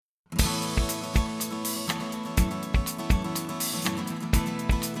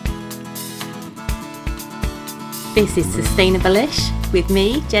This is Sustainable-ish with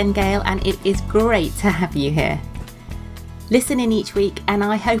me, Jen Gale, and it is great to have you here. Listen in each week and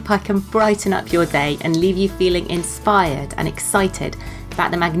I hope I can brighten up your day and leave you feeling inspired and excited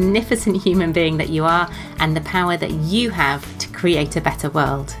about the magnificent human being that you are and the power that you have to create a better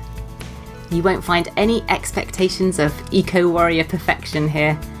world. You won't find any expectations of eco-warrior perfection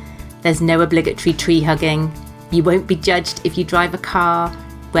here. There's no obligatory tree hugging. You won't be judged if you drive a car,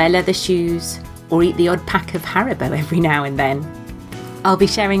 wear leather shoes, or eat the odd pack of Haribo every now and then. I'll be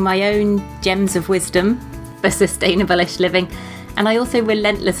sharing my own gems of wisdom for sustainable-ish living, and I also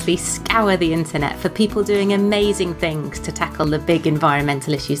relentlessly scour the internet for people doing amazing things to tackle the big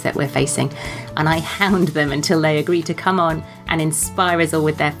environmental issues that we're facing, and I hound them until they agree to come on and inspire us all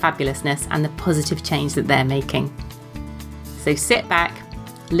with their fabulousness and the positive change that they're making. So sit back,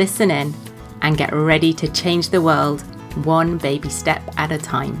 listen in, and get ready to change the world one baby step at a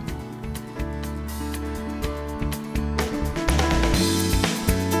time.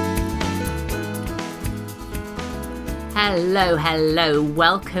 Hello,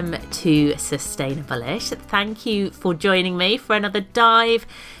 welcome to Sustainable-ish. Thank you for joining me for another dive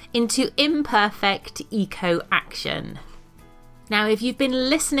into imperfect eco-action. Now, if you've been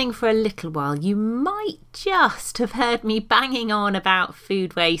listening for a little while, you might just have heard me banging on about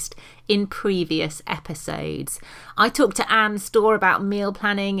food waste in previous episodes. I talked to Anne Storr about meal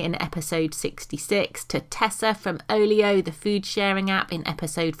planning in episode 66, to Tessa from Olio, the food sharing app, in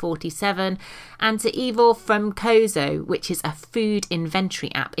episode 47, and to Ivor from Kozo, which is a food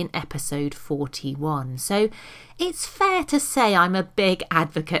inventory app, in episode 41. So it's fair to say I'm a big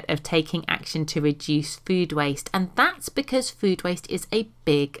advocate of taking action to reduce food waste, and that's because food waste is a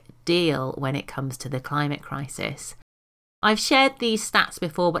big deal when it comes to the climate crisis. I've shared these stats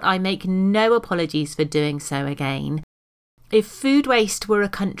before, but I make no apologies for doing so again. If food waste were a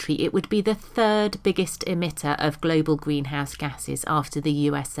country, it would be the third biggest emitter of global greenhouse gases after the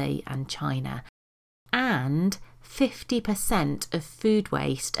USA and China. And 50% of food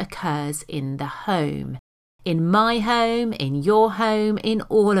waste occurs in the home. In my home, in your home, in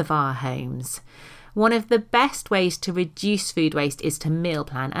all of our homes. One of the best ways to reduce food waste is to meal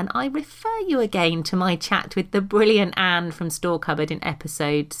plan, and I refer you again to my chat with the brilliant Anne from Store Cupboard in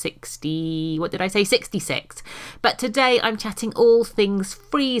episode 66. But today I'm chatting all things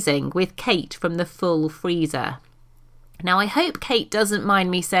freezing with Kate from the Full Freezer. Now, I hope Kate doesn't mind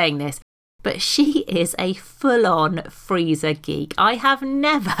me saying this, but she is a full-on freezer geek. I have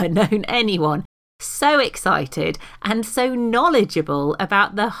never known anyone so excited and so knowledgeable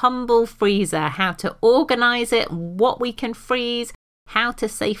about the humble freezer, how to organise it, what we can freeze, how to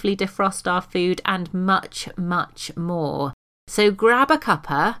safely defrost our food, and much, much more. So grab a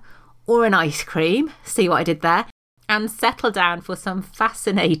cuppa or an ice cream, see what I did there, and settle down for some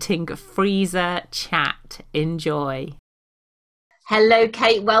fascinating freezer chat. Enjoy. Hello,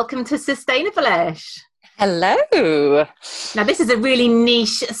 Kate. Welcome to Sustainable-ish. Hello. Now, this is a really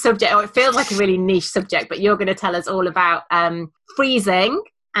niche subject, or it feels like a really niche subject, but you're going to tell us all about freezing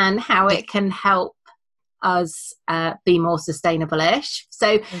and how it can help us be more sustainable-ish.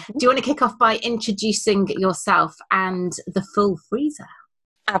 So do you want to kick off by introducing yourself and the Full Freezer?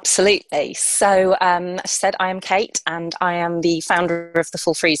 Absolutely. So as I said, I am Kate and I am the founder of the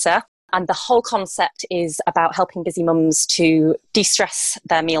Full Freezer. And the whole concept is about helping busy mums to de-stress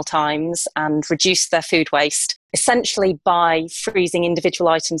their meal times and reduce their food waste, essentially by freezing individual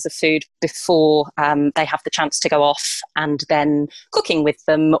items of food before they have the chance to go off, and then cooking with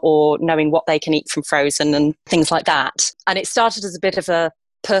them or knowing what they can eat from frozen and things like that. And it started as a bit of a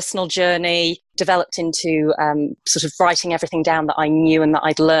personal journey, developed into sort of writing everything down that I knew and that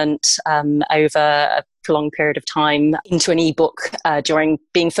I'd learnt over a prolonged period of time into an ebook during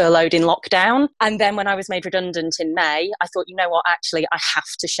being furloughed in lockdown. And then when I was made redundant in May, I thought, you know what, actually, I have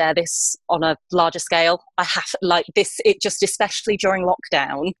to share this on a larger scale. I have, like this, it just, especially during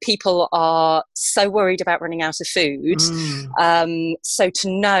lockdown, people are so worried about running out of food. So to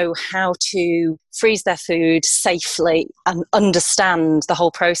know how to freeze their food safely and understand the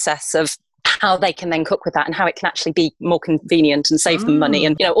whole process of how they can then cook with that and how it can actually be more convenient and save them money,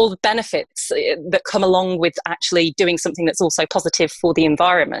 and, you know, all the benefits that come along with actually doing something that's also positive for the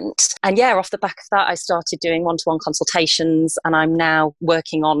environment. And yeah, off the back of that, I started doing one-to-one consultations, and I'm now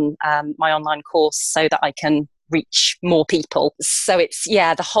working on my online course so that I can reach more people. So it's,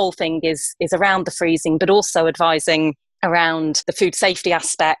 yeah, the whole thing is around the freezing, but also advising around the food safety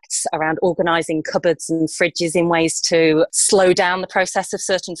aspects, around organising cupboards and fridges in ways to slow down the process of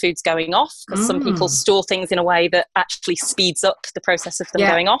certain foods going off, because some people store things in a way that actually speeds up the process of them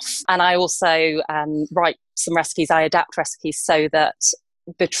going off. And I also write some recipes, I adapt recipes so that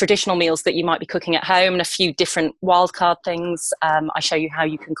the traditional meals that you might be cooking at home and a few different wildcard things. I show you how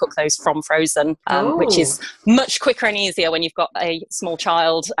you can cook those from frozen, which is much quicker and easier when you've got a small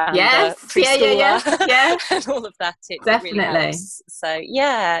child and a preschooler and all of that. It Definitely. really helps. So,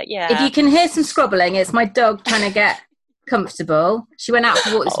 yeah. If you can hear some scrubbling, it's my dog trying to get comfortable. She went out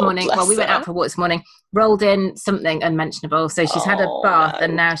for a walk this morning. Well, we went out for a walk this morning, rolled in something unmentionable. So she's had a bath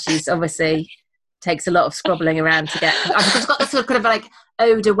and now she's obviously takes a lot of scrubbling around to get. I've just got this sort of like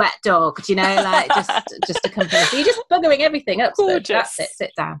odor wet dog, do you know, like just to company. So you're just buggering everything up. So that's it.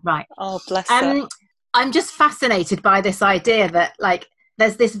 Sit down. Right. Oh, bless her. I'm just fascinated by this idea that like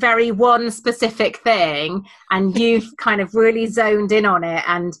there's this very one specific thing and you've kind of really zoned in on it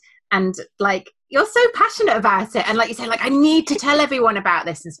and like you're so passionate about it. And like you say, like I need to tell everyone about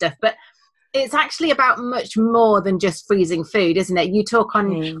this and stuff. But it's actually about much more than just freezing food, isn't it? You talk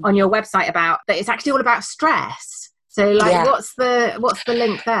on your website about that. It's actually all about stress. So, like, what's the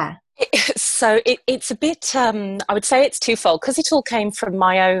link there? So it's a bit. I would say it's twofold because it all came from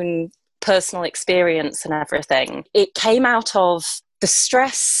my own personal experience and everything. It came out of the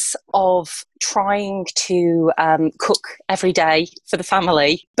stress of trying to cook every day for the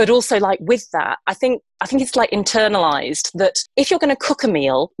family, but also like with that, I think it's like internalized that if you're going to cook a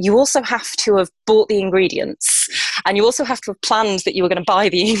meal, you also have to have bought the ingredients and you also have to have planned that you were going to buy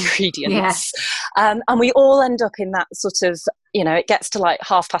the ingredients. And we all end up in that sort of, you know, it gets to like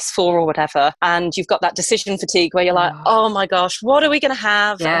 4:30 or whatever, and you've got that decision fatigue where you're like, oh my gosh, what are we going to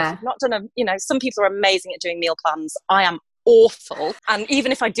have? Yeah. I've not done some people are amazing at doing meal plans. I am awful, and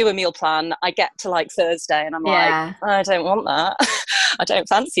even if I do a meal plan, I get to like Thursday and I'm like, I don't want that. I don't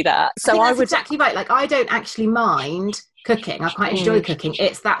fancy that. So I would exactly right. Like I don't actually mind cooking. I quite enjoy cooking.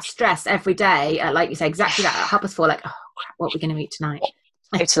 It's that stress every day, like you say, exactly that. At 4:30, like, oh crap, what are we going to eat tonight?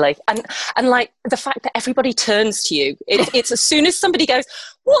 Totally. And like the fact that everybody turns to you, it's as soon as somebody goes,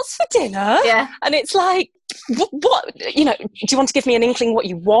 what's for dinner? Yeah. And it's like, what, you know, do you want to give me an inkling what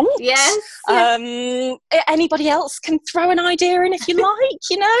you want? Yes. Anybody else can throw an idea in if you like,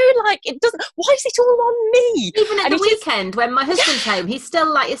 you know, like it doesn't, why is it all on me? Even at the weekend when my husband's home, he's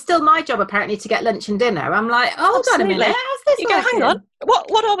still like, it's still my job apparently to get lunch and dinner. I'm like, oh, hold on a minute, how's this working? Hang on,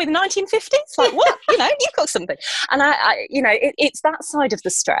 what are we, the 1950s? Like what? You know, you cook something. And I you know, it's that side of the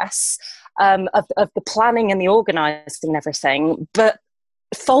stress of the planning and the organising and everything, but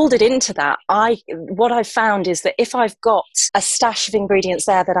folded into that, what I've found is that if I've got a stash of ingredients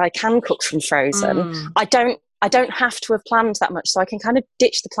there that I can cook from frozen, I don't have to have planned that much, so I can kind of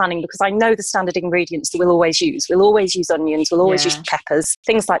ditch the planning because I know the standard ingredients that we'll always use. We'll always use onions, we'll always use peppers,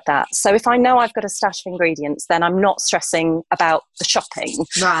 things like that. So if I know I've got a stash of ingredients, then I'm not stressing about the shopping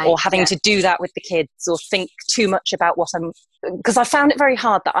or having to do that with the kids or think too much about what because I found it very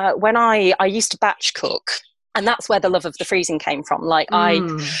hard that when I used to batch cook. And that's where the love of the freezing came from. Like I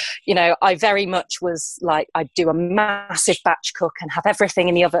very much was like, I'd do a massive batch cook and have everything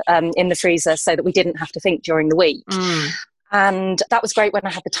in the oven, in the freezer so that we didn't have to think during the week. And that was great when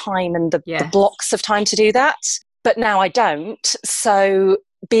I had the time and the blocks of time to do that. But now I don't. So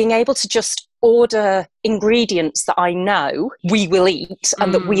being able to just order ingredients that I know we will eat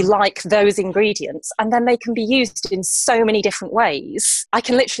and that we like those ingredients, and then they can be used in so many different ways. I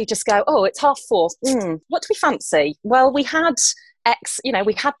can literally just go, oh, it's 4:30. What do we fancy? Well, we had X, you know,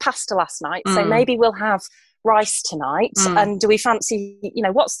 we had pasta last night, so maybe we'll have rice tonight. And do we fancy, you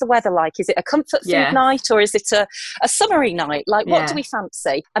know, what's the weather like? Is it a comfort food night or is it a summery night? Like, what do we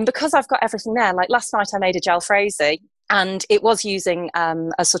fancy? And because I've got everything there, like last night I made a jalfrezi. And it was using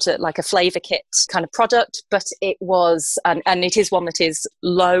a sort of like a flavour kit kind of product, but it was, and it is one that is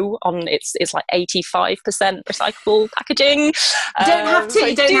low on, it's like 85% recyclable packaging. You don't have to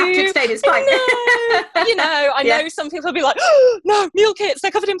explain, it's fine. You know, I know some people will be like, oh, no, meal kits,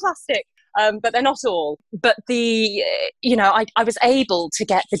 they're covered in plastic. But they're not all. But you know, I was able to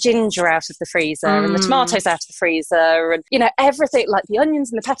get the ginger out of the freezer and the tomatoes out of the freezer and, you know, everything, like the onions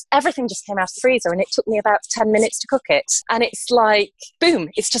and the peppers, everything just came out of the freezer and it took me about 10 minutes to cook it. And it's like, boom,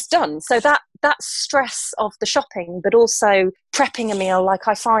 it's just done. So that stress of the shopping, but also prepping a meal, like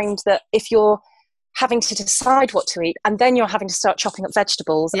I find that if you're having to decide what to eat and then you're having to start chopping up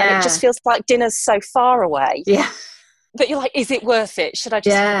vegetables and it just feels like dinner's so far away. But you're like, is it worth it? Should I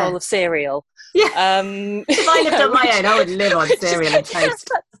just have a bowl of cereal? If I lived on my own, I would live on cereal and toast.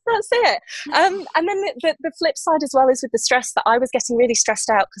 That's it. And then the flip side as well is with the stress that I was getting really stressed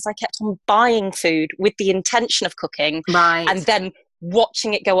out because I kept on buying food with the intention of cooking and then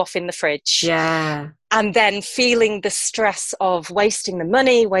watching it go off in the fridge. Yeah. And then feeling the stress of wasting the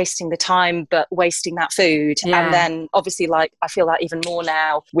money, wasting the time, but wasting that food. Yeah. And then obviously, like, I feel that even more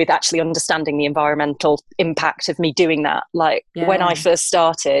now with actually understanding the environmental impact of me doing that. Like, when I first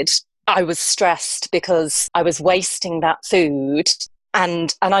started, I was stressed because I was wasting that food.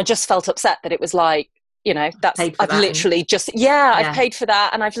 And I just felt upset that it was like, you know, I've literally just, I've paid for that,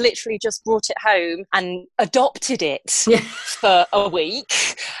 and I've literally just brought it home and adopted it for a week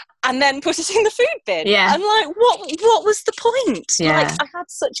and then put it in the food bin. I'm like, what was the point? Like, I had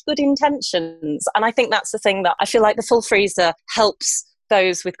such good intentions. And I think that's the thing that I feel like the full freezer helps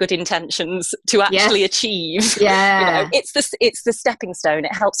those with good intentions to actually achieve. You know, it's the stepping stone.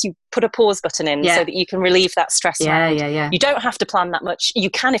 It helps you put a pause button in so that you can relieve that stress. You don't have to plan that much.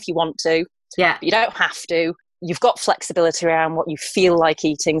 You can if you want to. But you don't have to. You've got flexibility around what you feel like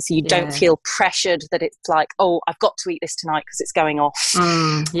eating, so you don't feel pressured that it's like, oh, I've got to eat this tonight because it's going off.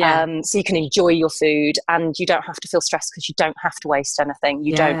 So you can enjoy your food, and you don't have to feel stressed because you don't have to waste anything.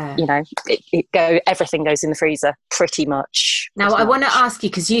 You don't, you know, everything goes in the freezer pretty much. Now, I want to ask you,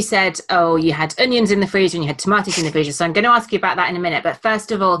 because you said, oh, you had onions in the freezer and you had tomatoes in the freezer. So I'm going to ask you about that in a minute. But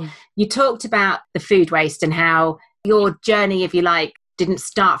first of all, you talked about the food waste and how your journey, if you like, didn't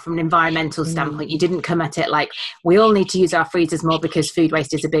start from an environmental standpoint. You didn't come at it like, we all need to use our freezers more because food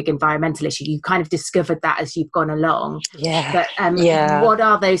waste is a big environmental issue. You kind of discovered that as you've gone along. But what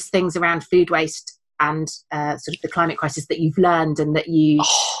are those things around food waste and sort of the climate crisis that you've learned and that you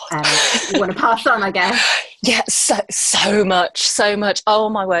want to pass on, I guess? So much. Oh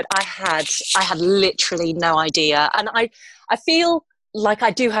my word, I had literally no idea. And I feel like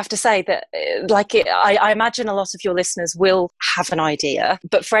I do have to say that, I imagine a lot of your listeners will have an idea,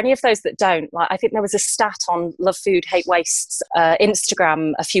 but for any of those that don't, like, I think there was a stat on Love Food Hate Waste's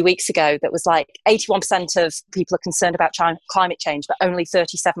Instagram a few weeks ago that was like 81% of people are concerned about climate change, but only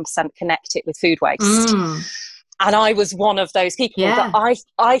 37% connect it with food waste. And I was one of those people that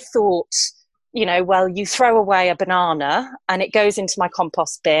I thought, you know, well, you throw away a banana and it goes into my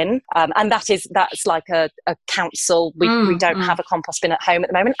compost bin. And that's like a council. We don't have a compost bin at home at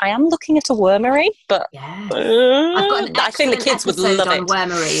the moment. I am looking at a wormery, but I've got an I think the kids would love on it.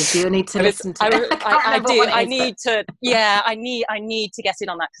 Wormeries. You need to listen to it. I do. I need to get in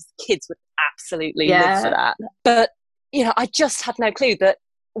on that because the kids would absolutely live for that. But, you know, I just had no clue that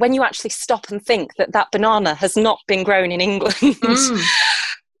when you actually stop and think that banana has not been grown in England.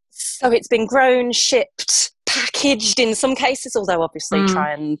 So it's been grown, shipped, packaged in some cases, although obviously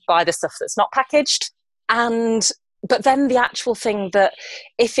try and buy the stuff that's not packaged. But then the actual thing that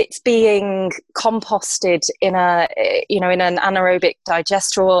if it's being composted in an anaerobic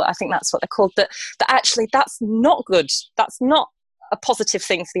digester, or I think that's what they're called, that actually that's not good. That's not a positive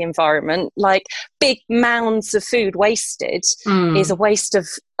thing for the environment. Like, big mounds of food wasted is a waste of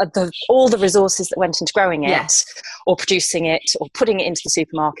all the resources that went into growing it or producing it or putting it into the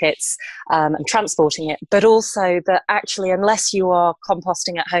supermarkets and transporting it. But also that actually, unless you are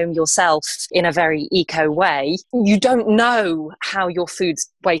composting at home yourself in a very eco way, you don't know how your food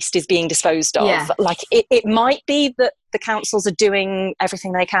waste is being disposed of. Like, it might be that the councils are doing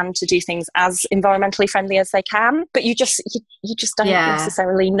everything they can to do things as environmentally friendly as they can, but you just don't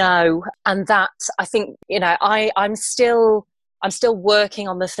necessarily know. And that, I think, you know, I'm still working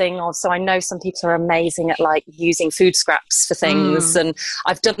on the thing of, so I know some people are amazing at like using food scraps for things. And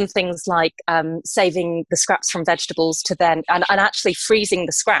I've done things like saving the scraps from vegetables to then, and actually freezing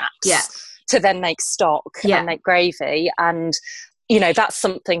the scraps to then make stock and make gravy. And, you know, that's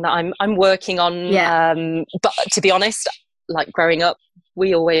something that I'm working on. But to be honest, like, growing up,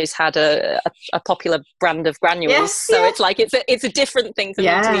 we always had a popular brand of granules, so it's like it's a different thing for me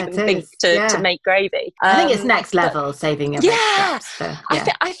to even think to make gravy. I think it's next level, saving your scraps.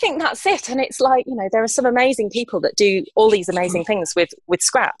 I think that's it. And it's like, you know, there are some amazing people that do all these amazing things with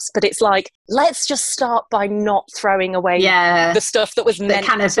scraps, but it's like, let's just start by not throwing away the stuff that was meant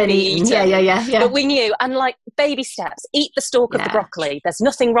to be eaten. But we knew, and like, baby steps, eat the stalk of the broccoli. There's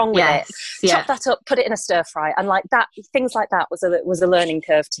nothing wrong with it. Chop that up, put it in a stir fry, and like that, things like that was a learning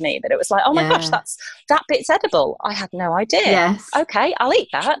curve to me, that it was like, oh my gosh, that bit's edible. I had no idea. Okay, I'll eat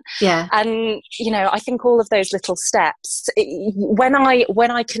that. And, you know, I think all of those little steps, when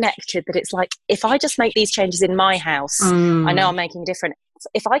I connected that it's like, if I just make these changes in my house, I know I'm making a difference.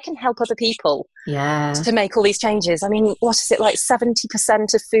 If I can help other people to make all these changes, I mean, what is it, like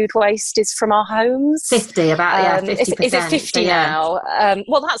 70% of food waste is from our homes? 50, about 50%. Is it 50 now?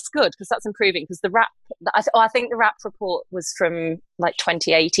 Well, that's good, because that's improving, because the RAP, I think the RAP report was from like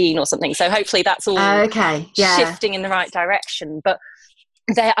 2018 or something. So hopefully that's all shifting in the right direction. But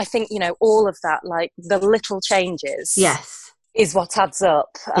there, I think, you know, all of that, like the little changes is what adds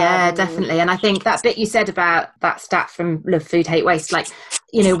up. Yeah, definitely. And I think that bit you said about that stat from Love Food Hate Waste, like,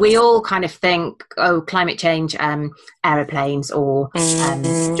 you know, we all kind of think, oh, climate change, aeroplanes or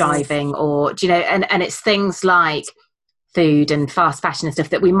driving, or, you know, and it's things like food and fast fashion and stuff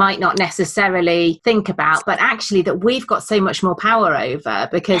that we might not necessarily think about, but actually that we've got so much more power over.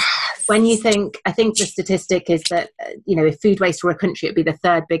 Because when you think, I think the statistic is that, you know, if food waste were a country, it'd be the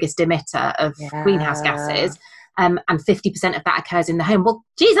third biggest emitter of greenhouse gases. And 50% of that occurs in the home. Well,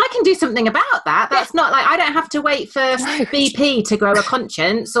 geez, I can do something about that. That's not like, I don't have to wait for BP to grow a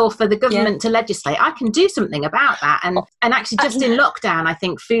conscience or for the government to legislate. I can do something about that. And actually, just in lockdown, I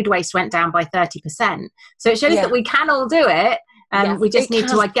think food waste went down by 30%. So it shows that we can all do it. We just need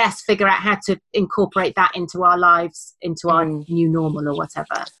to, I guess, figure out how to incorporate that into our lives, into our new normal or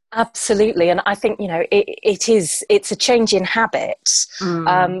whatever. Absolutely. And I think, you know, it's a change in habit.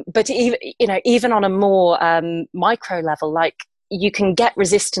 But even on a more micro level, like, you can get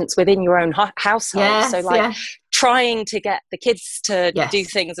resistance within your own household. Yes, so like trying to get the kids to do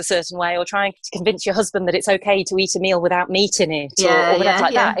things a certain way, or trying to convince your husband that it's okay to eat a meal without meat in it, or whatever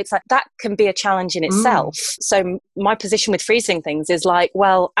like that. It's like, that can be a challenge in itself. So my position with freezing things is like,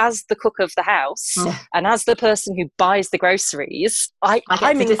 well, as the cook of the house and as the person who buys the groceries,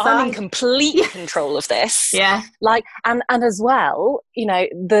 I'm in complete control of this. Like, and as well, you know,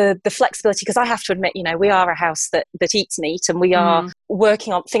 the flexibility, because I have to admit, you know, we are a house that eats meat, and we are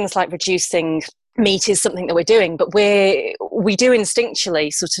working on things like reducing meat is something that we're doing, but we do instinctually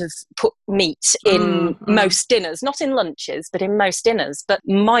sort of put meat in most dinners, not in lunches, but in most dinners. But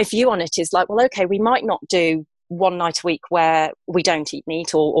my view on it is like, well, okay, we might not do one night a week where we don't eat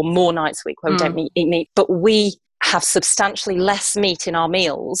meat, or more nights a week where we don't eat meat, but we have substantially less meat in our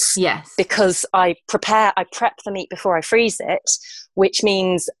meals because I prep the meat before I freeze it, which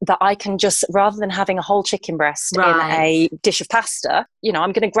means that I can just, rather than having a whole chicken breast in a dish of pasta, you know,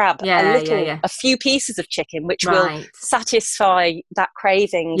 I'm going to grab a few pieces of chicken, which will satisfy that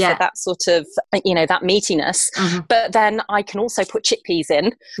craving for that sort of, you know, that meatiness. But then I can also put chickpeas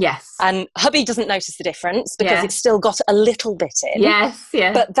in. And hubby doesn't notice the difference because it's still got a little bit in.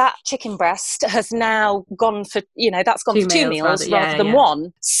 But that chicken breast has now gone for, you know, that's gone for two meals rather than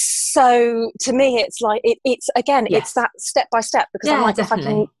one. So to me, it's like, it's again, it's that step by step. Because I'm like, definitely. If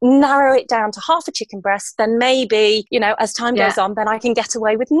I can narrow it down to half a chicken breast, then maybe, you know, as time goes on, then I can get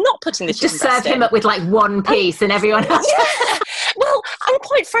away with not putting the chicken breast in. Just serve him up with like one piece and everyone else. Well, and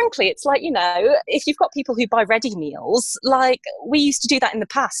quite frankly, it's like, you know, if you've got people who buy ready meals, like we used to do that in the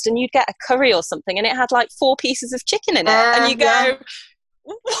past, and you'd get a curry or something and it had like 4 pieces of chicken in it. And you go...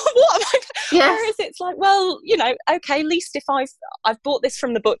 what am I? Whereas it's like, well, you know, okay, at least if I've bought this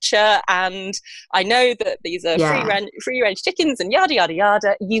from the butcher and I know that these are free range chickens and yada yada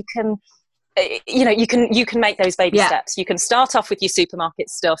yada, you can, you know, you can make those baby steps. You can start off with your supermarket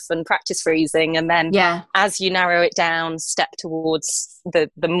stuff and practice freezing, and then as you narrow it down, step towards the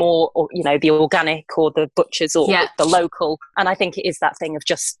more, or, you know, the organic or the butchers or the local. And I think it is that thing of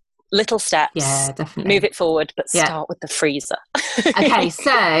just little steps, definitely move it forward, but start with the freezer. Okay,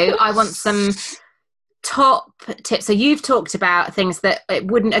 so I want some top tips. So you've talked about things that it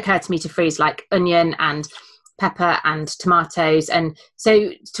wouldn't occur to me to freeze, like onion and pepper and tomatoes, and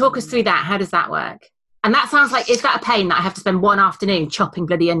so talk us through that. How does that work? And that sounds like, is that a pain that I have to spend one afternoon chopping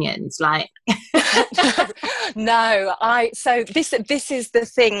bloody onions? Like, no, so this is the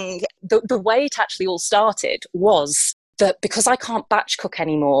thing. The way it actually all started was that because I can't batch cook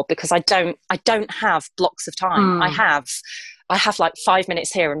anymore, because I don't have blocks of time. I have like 5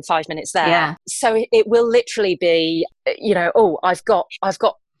 minutes here and 5 minutes there. So it will literally be, you know, oh, I've got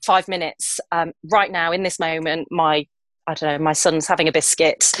 5 minutes right now in this moment. My son's having a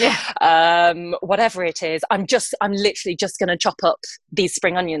biscuit, whatever it is. I'm literally just going to chop up these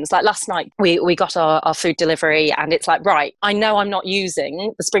spring onions. Like last night, we got our food delivery, and it's like, right, I know I'm not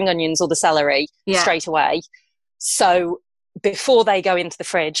using the spring onions or the celery straight away. So before they go into the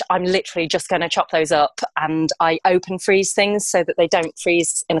fridge, I'm literally just going to chop those up, and I open freeze things so that they don't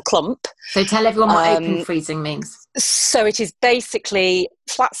freeze in a clump. So tell everyone what open freezing means. So it is basically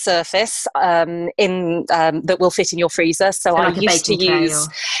flat surface that will fit in your freezer. So like I used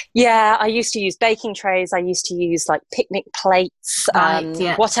to use baking trays. I used to use like picnic plates,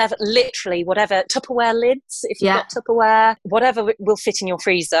 whatever Tupperware lids, if you've got Tupperware, whatever will fit in your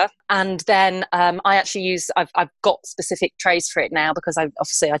freezer. And then I actually I've got specific trays for it now, because I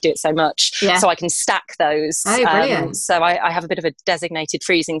do it so much, so I can stack those. Oh, brilliant. So I have a bit of a designated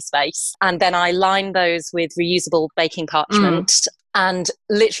freezing space, and then I line those with reusable baking parchment. and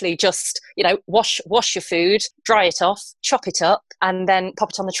literally just, wash your food, dry it off, chop it up, and then pop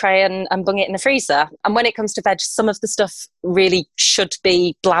it on the tray and bung it in the freezer. And when it comes to veg, some of the stuff really should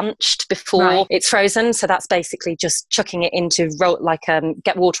be blanched before it's frozen. So that's basically just chucking it into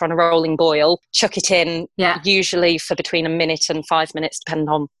get water on a rolling boil, chuck it in, usually for between a minute and 5 minutes, depending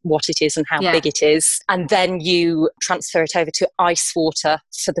on what it is and how big it is. And then you transfer it over to ice water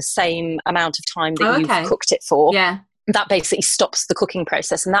for the same amount of time that you've cooked it for. Yeah. That basically stops the cooking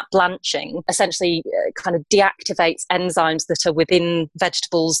process, and that blanching essentially kind of deactivates enzymes that are within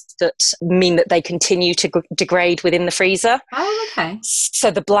vegetables that mean that they continue to degrade within the freezer. Oh, okay. So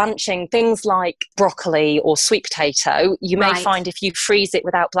the blanching, things like broccoli or sweet potato, you may find if you freeze it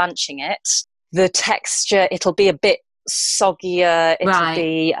without blanching it, the texture, it'll be a bit soggier, it'll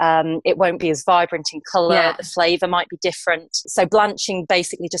be it won't be as vibrant in colour, the flavour might be different. So blanching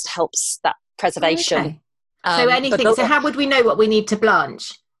basically just helps that preservation. Okay. So how would we know what we need to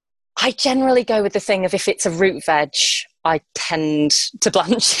blanch? I generally go with the thing of if it's a root veg, I tend to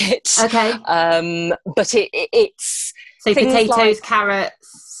blanch it. Okay. But it's... So potatoes,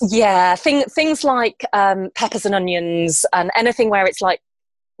 carrots... Yeah, things like peppers and onions, and anything where it's like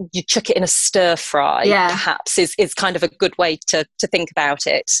you chuck it in a stir fry, perhaps, is kind of a good way to think about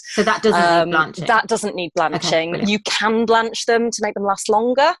it. So that doesn't need blanching? That doesn't need blanching. Okay, you can blanch them to make them last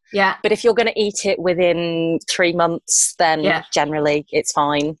longer. Yeah. But if you're going to eat it within 3 months, then generally it's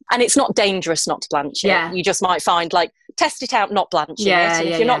fine. And it's not dangerous not to blanch it. Yeah. You just might find, test it out not blanching it. And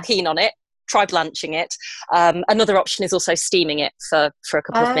if you're not keen on it, try blanching it. Another option is also steaming it for a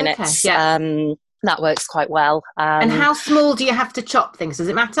couple of minutes. Okay. Yeah. That works quite well. And how small do you have to chop things? Does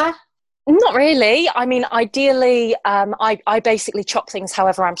it matter? Not really. I mean, ideally, I basically chop things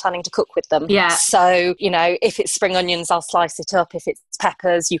however I'm planning to cook with them. Yeah. So, if it's spring onions, I'll slice it up. If it's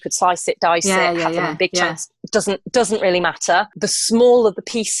peppers, you could slice it, dice it, have them in big chunks. Doesn't really matter. The smaller the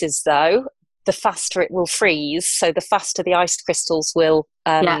pieces, though, the faster it will freeze. So the faster the ice crystals will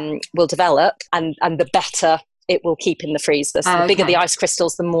develop, and the better it will keep in the freezer. So the bigger the ice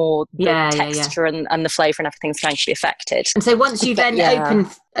crystals, the more the texture and the flavour and everything's going to be affected. And so once you then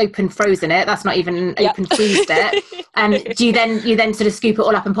open frozen it, that's not even open freezed it, do you then sort of scoop it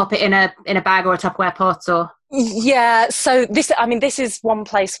all up and pop it in a bag or a Tupperware pot, or? Yeah, so this is one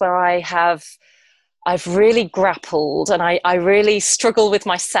place where I've really grappled, and I really struggle with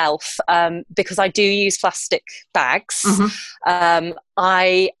myself because I do use plastic bags. Mm-hmm.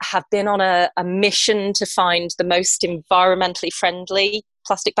 I have been on a mission to find the most environmentally friendly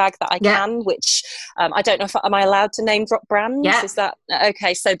plastic bag that I can, which I don't know am I allowed to name drop brands? Yeah. Is that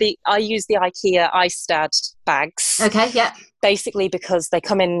okay? So I use the IKEA Istad bags. Okay, yeah. Basically because they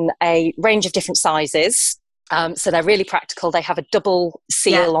come in a range of different sizes. So they're really practical. They have a double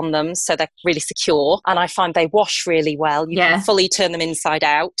seal on them, so they're really secure. And I find they wash really well. You can fully turn them inside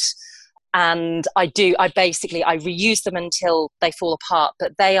out. And I reuse them until they fall apart.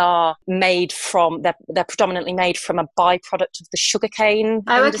 But they are made from, they're predominantly made from a byproduct of the sugarcane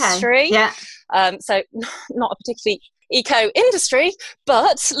industry. Okay. Yeah. So not a particularly eco industry,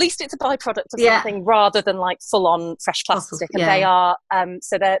 but at least it's a byproduct of something rather than full on fresh plastic. And they are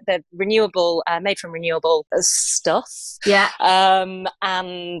so they're renewable, made from renewable stuff. And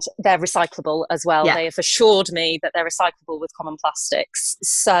they're recyclable as well. They have assured me that they're recyclable with common plastics.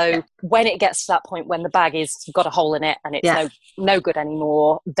 So when it gets to that point when the bag is got a hole in it and it's no good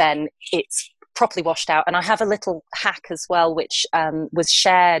anymore, then it's properly washed out. And I have a little hack as well, which was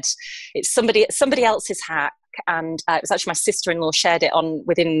shared. It's somebody else's hack. And it was actually my sister-in-law shared it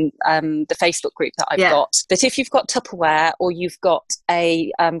within the Facebook group that I've got. That if you've got Tupperware or you've got a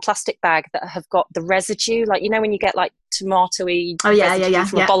plastic bag that have got the residue, when you get tomatoey residue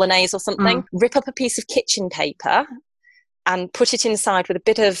from a bolognese or something, rip up a piece of kitchen paper and put it inside with a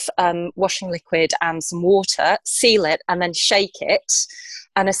bit of washing liquid and some water, seal it, and then shake it.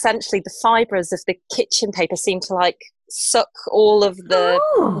 And essentially the fibres of the kitchen paper seem to suck all of the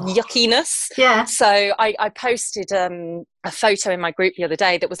yuckiness. Yeah. So I posted a photo in my group the other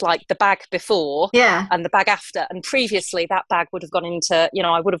day that was the bag before and the bag after. And previously that bag would have gone into,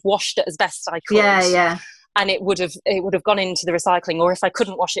 I would have washed it as best I could. Yeah. And it would have gone into the recycling, or if I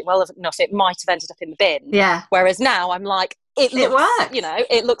couldn't wash it well enough, it might have ended up in the bin. Yeah. Whereas now I'm it works.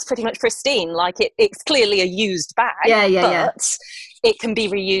 It looks pretty much pristine. It's clearly a used bag. But it can be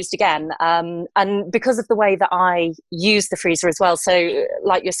reused again. And because of the way that I use the freezer as well, so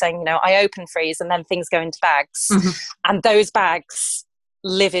like you're saying, I open freeze and then things go into bags, and those bags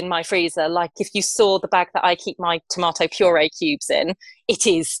live in my freezer. If you saw the bag that I keep my tomato puree cubes in, it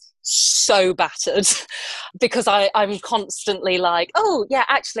is so battered because I'm constantly like, oh yeah,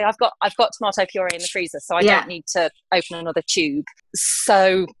 actually I've got tomato puree in the freezer, so I don't need to open another tube.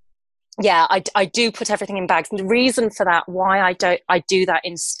 So yeah, I do put everything in bags. And the reason for that, why I do that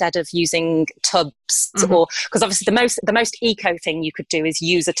instead of using tubs, or because obviously the most eco thing you could do is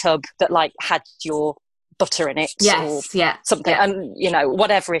use a tub that like had your butter in it, or something, and you know,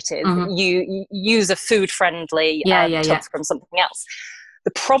 whatever it is, you use a food friendly tub from something else.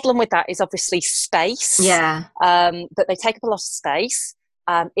 The problem with that is obviously space. That they take up a lot of space.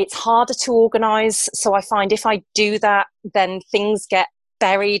 It's harder to organise, so I find if I do that, then things get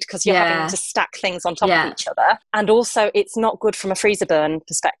buried because you're having to stack things on top of each other, and also it's not good from a freezer burn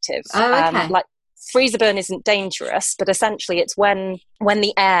perspective. Like freezer burn isn't dangerous, but essentially it's when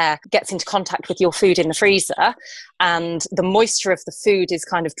the air gets into contact with your food in the freezer and the moisture of the food is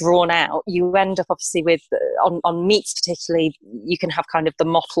kind of drawn out, you end up obviously with on meats particularly, you can have kind of the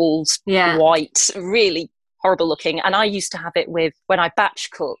mottled white, really horrible looking. And I used to have it with when I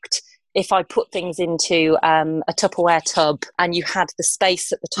batch cooked. If I put things into a Tupperware tub and you had the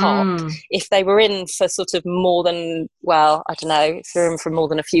space at the top, if they were in for sort of more than, well, I don't know, if they're in for more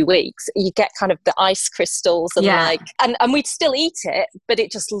than a few weeks, you get kind of the ice crystals and and we'd still eat it, but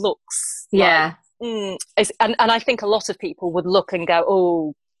it just looks like, and I think a lot of people would look and go,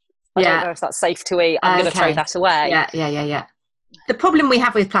 oh, I don't know if that's safe to eat. I'm going to throw that away. The problem we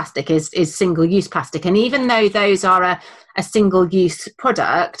have with plastic is single-use plastic, and even though those are a single-use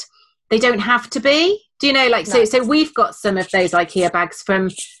product, they don't have to be. Do you know, like, so we've got some of those IKEA bags from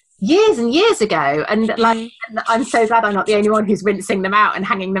years and years ago, and like, I'm so glad I'm not the only one who's rinsing them out and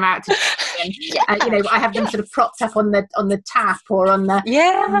hanging them out to you know, I have them sort of propped up on the tap or on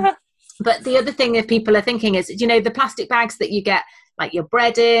the but the other thing that people are thinking is, you know, the plastic bags that you get like your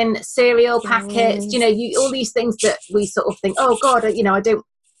bread in, cereal packets, you know, all these things that we sort of think, oh god, you know,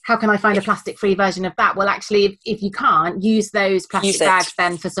 how can I find a plastic-free version of that? Well, actually, if you can't, use those plastic bags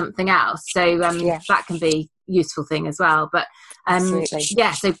then for something else. So that can be a useful thing as well. But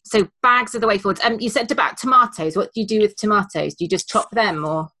so bags are the way forward. You said about tomatoes. What do you do with tomatoes? Do you just chop them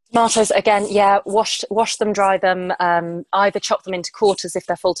or? Tomatoes, again, wash them, dry them, either chop them into quarters if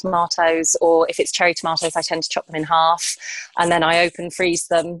they're full tomatoes, or if it's cherry tomatoes, I tend to chop them in half, and then I open freeze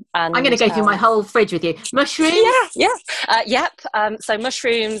them. And I'm going to go through my whole fridge with you. Mushrooms? So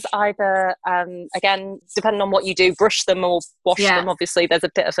mushrooms, either, again, depending on what you do, brush them or wash them. Obviously, there's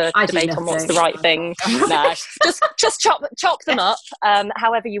a bit of a debate on what's the right thing. No, just chop them up,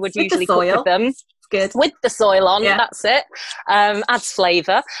 however you would usually cook with them. Good. With the soil on, that's it. Adds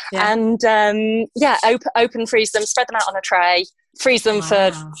flavour. And open freeze them, spread them out on a tray, freeze them for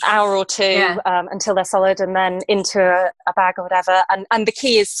an hour or two until they're solid, and then into a bag or whatever. And the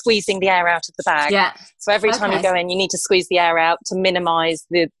key is squeezing the air out of the bag. So every time you go in, you need to squeeze the air out to minimise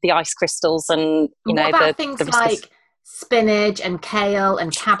the ice crystals and, you know, what about things like spinach and kale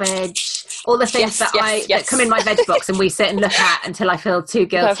and cabbage, all the things that come in my veg box and we sit and look at until I feel too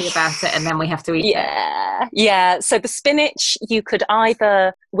guilty about it, and then we have to eat it. So the spinach, you could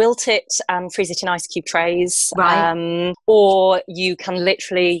either wilt it and freeze it in ice cube trays, or you can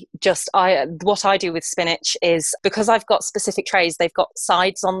literally what I do with spinach is, because I've got specific trays, they've got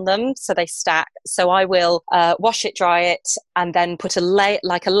sides on them, so they stack. So I will wash it, dry it, and then put a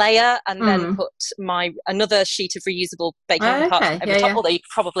layer, and then put another sheet of reusable baking parchment over the top. Although you could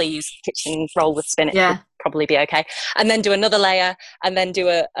probably use kitchen roll with spinach, would probably be okay. And then do another layer, and then do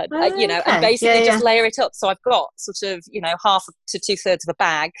and basically just layer it up. So I've got sort of, you know, half to 2/3 of a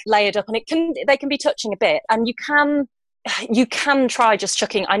bag layered up, and they can be touching a bit, and you can try just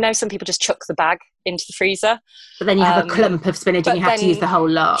chucking. I know some people just chuck the bag into the freezer, but then you have a clump of spinach and you have to use the whole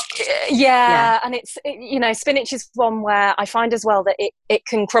lot. And you know, spinach is one where I find as well that it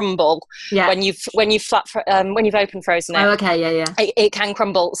can crumble when you've open frozen it. It can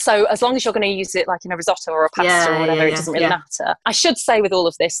crumble. So as long as you're going to use it like in a risotto or a pasta or whatever, it doesn't really matter. I should say with all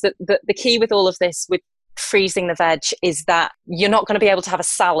of this that the key with all of this with freezing the veg is that you're not going to be able to have a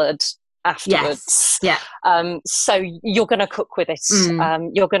salad afterwards. So you're going to cook with it.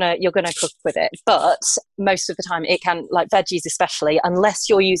 You're going to cook with it, but most of the time it can, like veggies especially, unless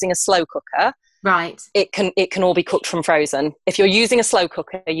you're using a slow cooker, it can all be cooked from frozen. If you're using a slow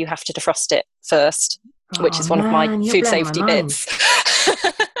cooker, you have to defrost it first, which is one of my food safety bits.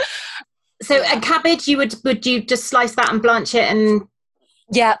 So a cabbage, would you just slice that and blanch it? And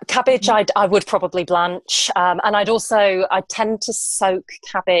cabbage I would probably blanch, and I tend to soak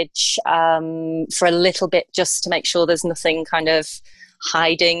cabbage for a little bit, just to make sure there's nothing kind of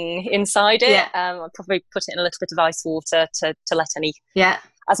hiding inside it. I'd probably put it in a little bit of ice water to let any,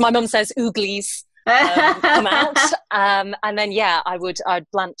 as my mum says, ooglies come out. And then, I'd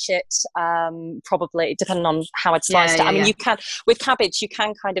blanch it, probably, depending on how I'd sliced it. I mean, you can, with cabbage, you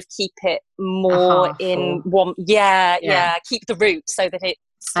can kind of keep it more in one, keep the root so that it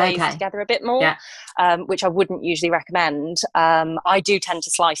stays together a bit more, which I wouldn't usually recommend. I do tend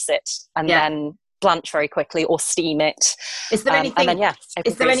to slice it and then blanch very quickly or steam it. Is there anything, and then,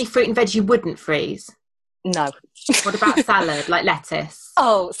 is there any fruit and veg you wouldn't freeze? No. What about salad, like lettuce?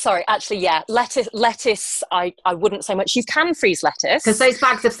 Oh, sorry. Actually, lettuce. I wouldn't so much. You can freeze lettuce because those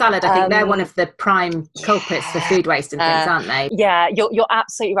bags of salad, I think they're one of the prime culprits for food waste and things, aren't they? Yeah, you're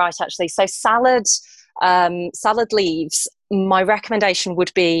absolutely right. Actually, so salad leaves. My recommendation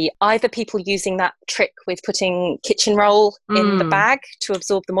would be either people using that trick with putting kitchen roll in the bag to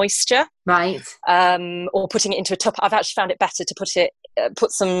absorb the moisture, right? Or putting it into a tub. I've actually found it better to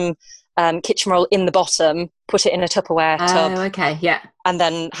put some kitchen roll in the bottom, put it in a Tupperware tub. Oh, okay, yeah. And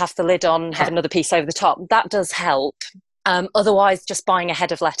then have the lid on, have another piece over the top. That does help. Otherwise, just buying a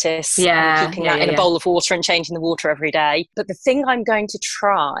head of lettuce and keeping that in a bowl of water and changing the water every day. But the thing I'm going to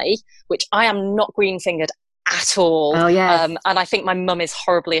try, which I am not green-fingered at all. Oh, yes. And I think my mum is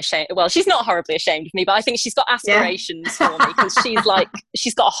horribly ashamed. Well, she's not horribly ashamed of me, but I think she's got aspirations for me because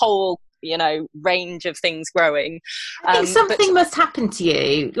she's got a whole, range of things growing. I think something must happen to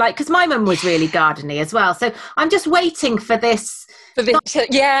you, like, because my mum was really gardeny as well. So I'm just waiting for this.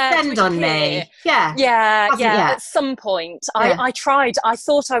 Send on me. At some point I tried. I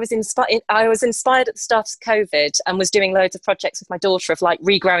thought I was inspired at the start of COVID and was doing loads of projects with my daughter of like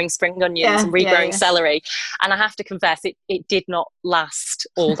regrowing spring onions and regrowing celery, and I have to confess it did not last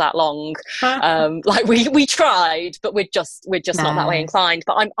all that long. Like we tried, but we're just not that way inclined.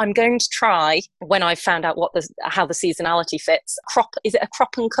 But I'm going to try when I've found out how the seasonality fits. Is it a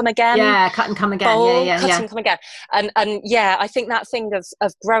crop and come again? Yeah, cut and come again. Cut and come again. And I think that thing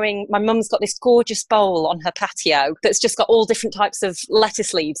of growing, my mum's got this gorgeous bowl on her patio that's just got all different types of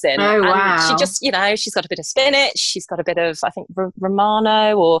lettuce leaves in. Oh, wow. And she just, she's got a bit of spinach, she's got a bit of, I think,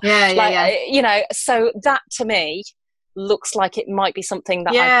 Romano or so that to me looks like it might be something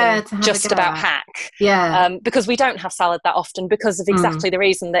that I can just about hack. Because we don't have salad that often because of exactly the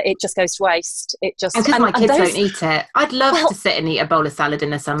reason that it just goes to waste. It just because my kids don't eat it. I'd love to sit and eat a bowl of salad in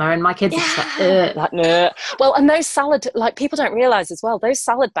the summer, and my kids are just like, no. Well, and those salad, like, people don't realise as well, those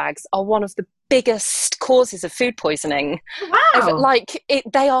salad bags are one of the biggest causes of food poisoning. Wow.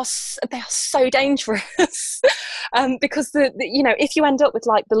 They are so dangerous because if you end up with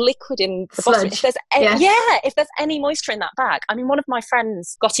like the liquid in the bottom, if there's any moisture in that bag. I mean, one of my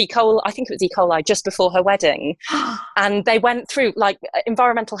friends got E. coli, I think it was E. coli, just before her wedding, and they went through, like,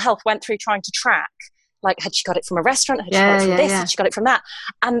 environmental health went through trying to track, like, had she got it from a restaurant? Had she got it from this? Had she got it from that?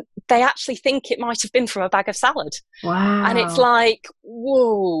 And they actually think it might have been from a bag of salad. Wow. And it's like,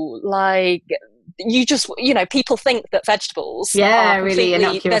 whoa, like, you just, people think that vegetables are really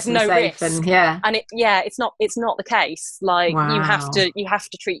innocuous, there's no risk. And it's not the case. Like, you have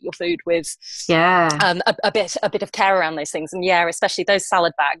to treat your food with a bit of care around those things. And especially those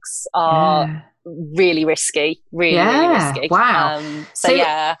salad bags are really risky, really risky. Wow.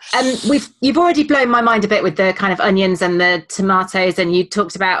 You've already blown my mind a bit with the kind of onions and the tomatoes, and you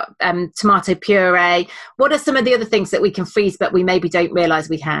talked about tomato puree. What are some of the other things that we can freeze but we maybe don't realise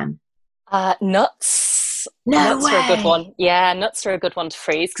we can? Nuts. Nuts are a good one. Yeah, nuts are a good one to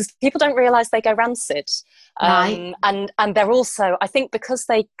freeze because people don't realise they go rancid. Right. And they're also, I think, because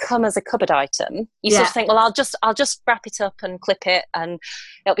they come as a cupboard item, you sort of think, well, I'll just wrap it up and clip it and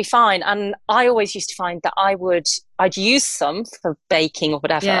it'll be fine. And I always used to find that I'd use some for baking or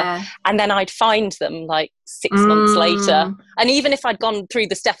whatever, and then I'd find them like 6 months later. And even if I'd gone through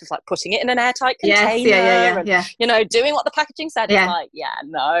the step of like putting it in an airtight container and doing what the packaging said, it's like,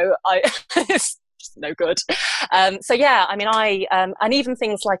 it's just no good. And even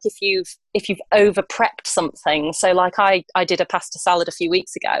things like if you've over prepped something, so like I did a pasta salad a few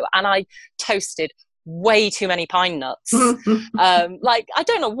weeks ago and I toasted way too many pine nuts. Like, I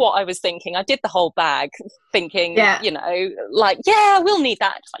don't know what I was thinking. I did the whole bag thinking, we'll need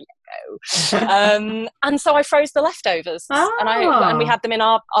that. It's like, no. And so I froze the leftovers and we had them in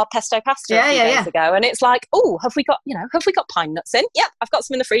our pesto pasta a few days ago, and it's like, have we got pine nuts in? Yep, I've got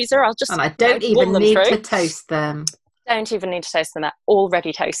some in the freezer. I'll just, and I don't even need to toast them. Don't even need to toast them. They're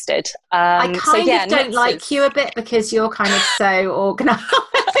already toasted. I kind of don't like you a bit because you're kind of so organised.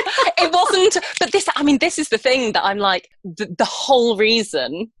 It wasn't, but this is the thing that I'm like, the whole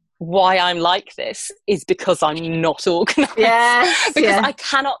reason why I'm like this is because I'm not organised. I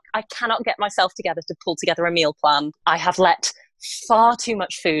cannot get myself together to pull together a meal plan. I have let far too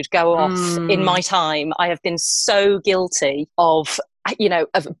much food go off in my time. I have been so guilty of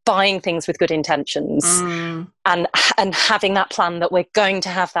of buying things with good intentions and having that plan that we're going to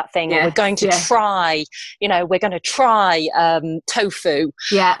have that thing, or we're going to try, we're going to try tofu,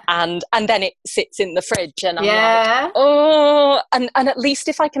 and then it sits in the fridge, and I'm like, oh, and at least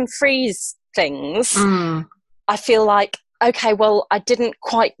if I can freeze things, I feel like, okay, well, I didn't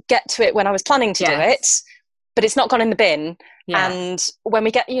quite get to it when I was planning to do it, but it's not gone in the bin. And when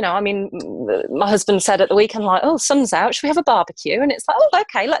we get, my husband said at the weekend, like, oh, sun's out, should we have a barbecue? And it's like, oh,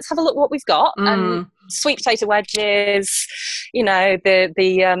 okay, let's have a look what we've got. And sweet potato wedges,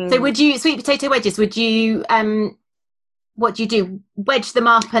 So would you, sweet potato wedges, what do you do? Wedge them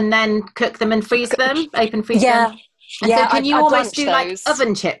up and then cook them and freeze them? Open freeze them? And so can you almost do like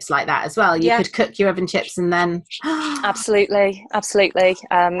oven chips like that as well? You could cook your oven chips and then... Absolutely. So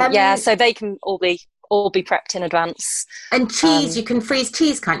they can all be prepped in advance. And cheese, you can freeze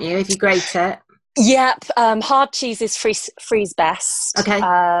cheese, can't you, if you grate it? Yep. Hard cheese is freeze best. Okay.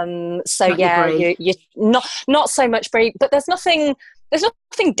 So you're not so much brie, but there's nothing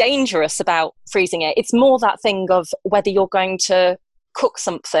dangerous about freezing it. It's more that thing of whether you're going to cook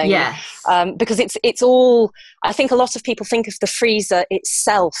something. Because it's all, I think a lot of people think of the freezer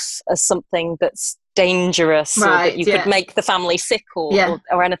itself as something that's dangerous, or that you could make the family sick or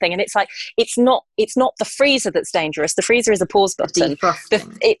anything, and it's like it's not the freezer that's dangerous. The freezer is a pause button.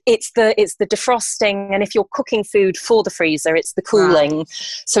 It's the defrosting, and if you're cooking food for the freezer, it's the cooling.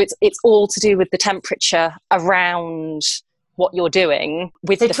 So it's all to do with the temperature around what you're doing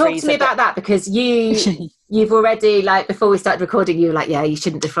with the freezer. Talk to me about that, because you've already, like, before we started recording, you were like, you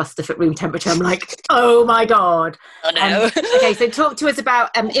shouldn't defrost stuff at room temperature. I'm like, oh my god. Oh no. Okay, so talk to us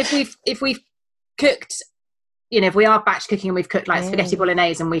about if we've cooked, if we are batch cooking and we've cooked like spaghetti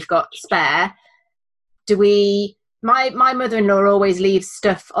bolognese and we've got spare, do we... My mother-in-law always leaves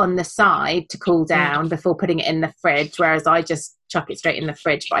stuff on the side to cool down before putting it in the fridge, whereas I just chuck it straight in the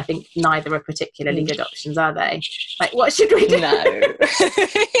fridge. But I think neither are particularly good options, are they? Like, what should we do? No.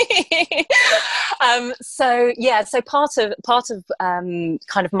 So part of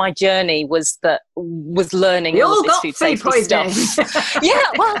kind of my journey was learning we all all this got food safety stuff.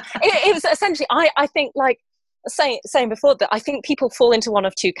 Well, it was essentially, I think, like, saying before, that I think people fall into one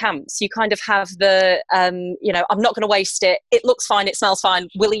of two camps. You kind of have the I'm not going to waste it, it looks fine, it smells fine,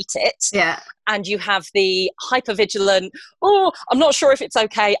 we'll eat it. And you have the hyper vigilant, oh, I'm not sure if it's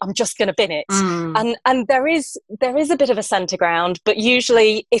okay, I'm just going to bin it. And there is a bit of a centre ground, but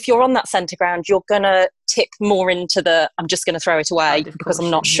usually if you're on that centre ground, you're going to tip more into the I'm just going to throw it away because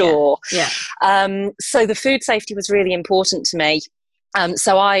I'm not sure. So the food safety was really important to me.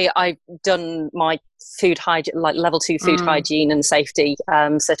 So I've done my food hygiene, like level 2 food hygiene and safety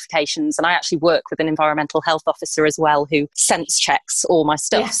certifications, and I actually work with an environmental health officer as well who sense checks all my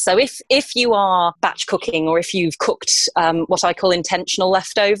stuff. So if you are batch cooking, or if you've cooked what I call intentional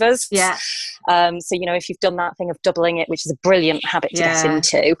leftovers, so if you've done that thing of doubling it, which is a brilliant habit to get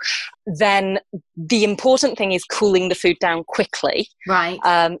into, then the important thing is cooling the food down quickly.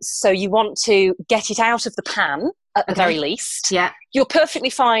 So you want to get it out of the pan at the very least. You're perfectly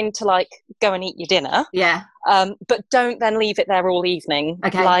fine to, like, go and eat your dinner. But don't then leave it there all evening.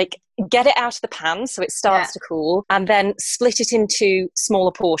 Like, get it out of the pan so it starts to cool, and then split it into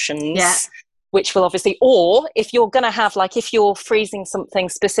smaller portions. Which will obviously, or if you're going to have, like, if you're freezing something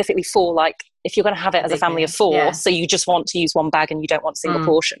specifically for, like, if you're going to have it as a family of 4, so you just want to use one bag and you don't want single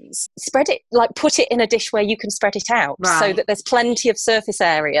portions, spread it, like, put it in a dish where you can spread it out so that there's plenty of surface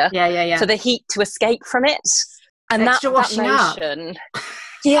area for the heat to escape from it. And extra washing motion, up.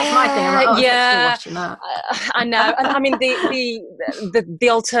 That's my thing. I'm like, washing up. I know. And I mean, the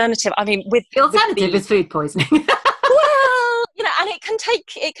alternative, I mean, with the alternative is food poisoning. Well, and it can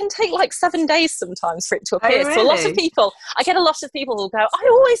take like 7 days sometimes for it to appear. Really? So a lot of people, I get a lot of people who'll go, I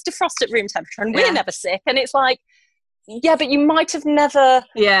always defrost at room temperature and we're never sick. And it's like, yeah, but you might have never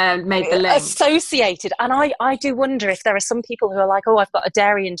made the link. Associated. And I do wonder if there are some people who are like, oh, I've got a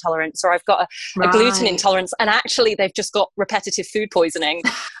dairy intolerance, or I've got a gluten intolerance, and actually they've just got repetitive food poisoning.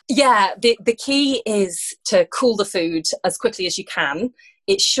 The key is to cool the food as quickly as you can.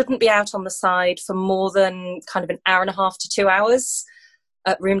 It shouldn't be out on the side for more than kind of an hour and a half to 2 hours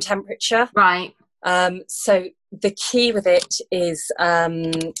at room temperature. So the key with it is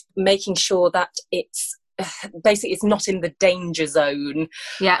making sure that it's basically it's not in the danger zone,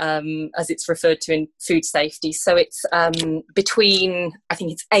 as it's referred to in food safety. So it's between, I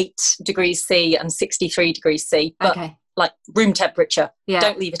think it's 8 degrees C and 63 degrees C, but like room temperature.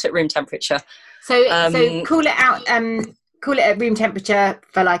 Don't leave it at room temperature. So cool it out, cool it at room temperature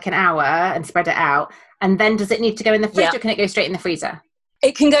for like an hour and spread it out. And then does it need to go in the fridge or can it go straight in the freezer?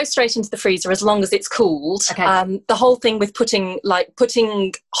 It can go straight into the freezer as long as it's cooled. Okay. The whole thing with putting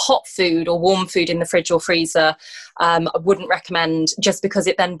hot food or warm food in the fridge or freezer, I wouldn't recommend, just because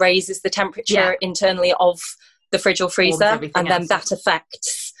it then raises the temperature internally of the fridge or freezer, and then that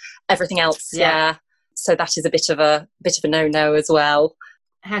affects everything else. Yeah. So that is a bit of a no-no as well.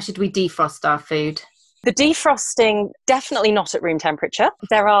 How should we defrost our food? The defrosting, definitely not at room temperature.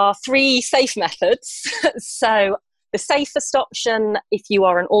 There are 3 safe methods. So the safest option, if you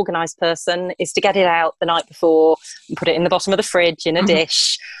are an organised person, is to get it out the night before and put it in the bottom of the fridge in a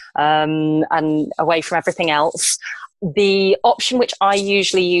dish, and away from everything else. The option which I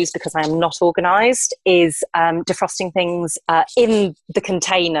usually use, because I am not organised, is defrosting things in the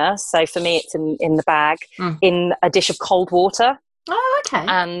container. So for me, it's in the bag, in a dish of cold water. Oh, okay.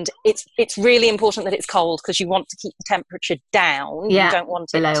 And it's really important that it's cold, because you want to keep the temperature down. Yeah. You don't want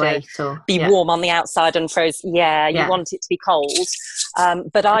it Below to 8 or, be warm on the outside and frozen. Yeah, you want it to be cold.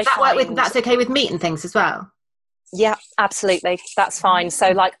 But that's okay with meat and things as well? Yeah, absolutely. That's fine. So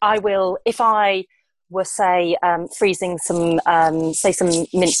like if I were, say, freezing some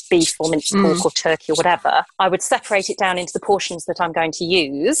minced beef or minced pork or turkey or whatever, I would separate it down into the portions that I'm going to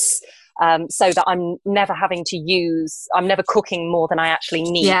use, so that I'm never cooking more than I actually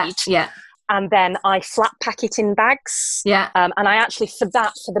need. Yeah. And then I flat pack it in bags. Yeah. And I actually, for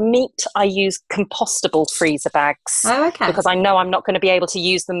the meat, I use compostable freezer bags. Oh, okay. Because I know I'm not going to be able to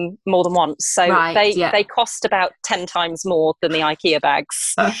use them more than once. So they cost about 10 times more than the IKEA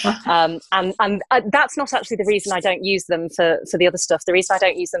bags. And that's not actually the reason I don't use them for the other stuff. The reason I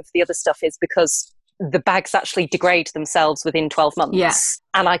don't use them for the other stuff is because the bags actually degrade themselves within 12 months. Yeah.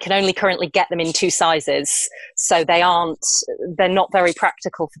 And I can only currently get them in 2 sizes. So they're not very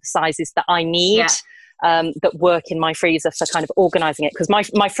practical for the sizes that I need, that work in my freezer for kind of organising it. Because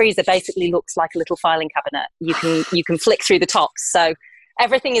my freezer basically looks like a little filing cabinet. You can flick through the tops. So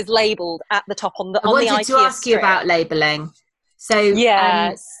everything is labelled at the top on the IKEA strip. I wanted to ask you about labelling. So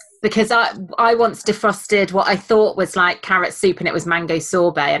because I once defrosted what I thought was like carrot soup, and it was mango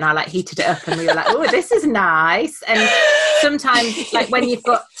sorbet, and I like heated it up, and we were like, oh, this is nice. And sometimes, like when you've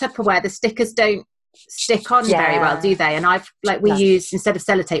got Tupperware, the stickers don't stick on very well, do they? And we use, instead of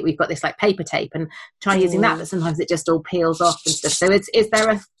sellotape, we've got this like paper tape, and try using that, but sometimes it just all peels off and stuff. So is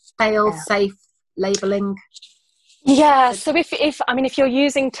there a fail-safe labelling? Yeah, so if you're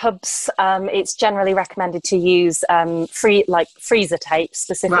using tubs, it's generally recommended to use freezer tape,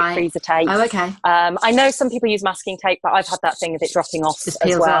 specific freezer tape. Oh, okay. I know some people use masking tape, but I've had that thing of it dropping off just as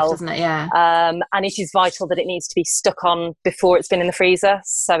peels well. off, doesn't it? Yeah. And it is vital that it needs to be stuck on before it's been in the freezer,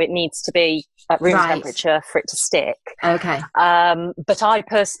 so it needs to be at room temperature for it to stick. Okay. But I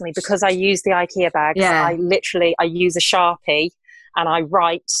personally, because I use the IKEA bags, I use a Sharpie and I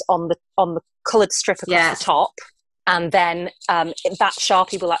write on the coloured strip across the top. And then that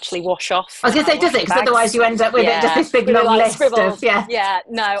Sharpie will actually wash off. I was going to say, does it? Because otherwise you end up with it just this big long list of, Yeah,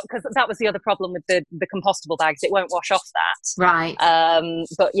 no, because that was the other problem with the compostable bags. It won't wash off that. Right.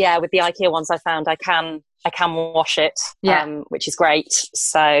 But yeah, with the IKEA ones I found I can wash it, which is great.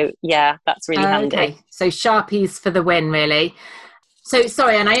 So yeah, that's really handy. Okay, so Sharpies for the win, really. So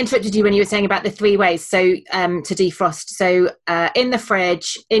sorry, and I interrupted you when you were saying about the 3 ways. So to defrost. So in the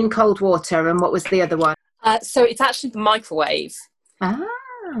fridge, in cold water, and what was the other one? So it's actually the microwave,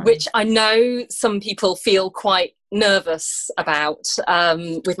 which I know some people feel quite nervous about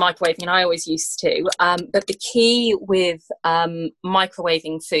with microwaving, and I always used to. But the key with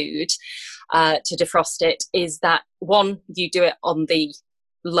microwaving food to defrost it is that, one, you do it on the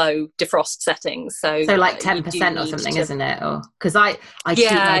low defrost settings, so like 10% or something, isn't it? Or because I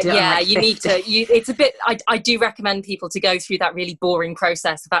you need to. It's a bit. I do recommend people to go through that really boring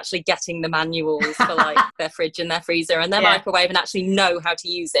process of actually getting the manuals for like their fridge and their freezer and their microwave, and actually know how to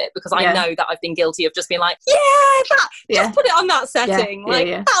use it, because I know that I've been guilty of just being like, just put it on that setting,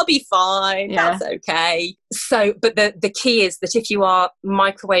 that'll be fine, that's okay. So, but the key is that if you are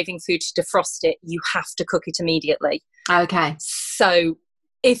microwaving food to defrost it, you have to cook it immediately. Okay. So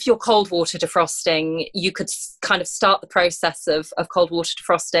if you're cold water defrosting, you could kind of start the process of cold water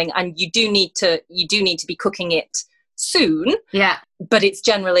defrosting, and you do need to be cooking it soon. Yeah. But it's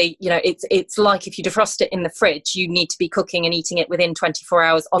generally, it's like if you defrost it in the fridge, you need to be cooking and eating it within 24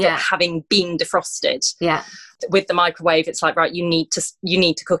 hours of it having been defrosted. Yeah. With the microwave, it's like, right, you need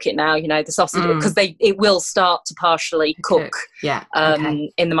to cook it now, the sausage, because it will start to partially cook in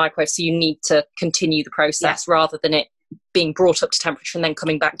the microwave. So you need to continue the process rather than it being brought up to temperature and then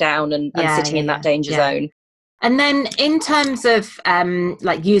coming back down and sitting in that danger zone. And then in terms of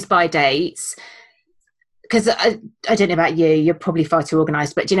like use by dates, because I don't know about you, you're probably far too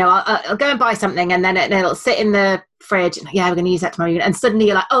organised, but I'll go and buy something and then it'll sit in the fridge. Yeah, we're going to use that tomorrow. And suddenly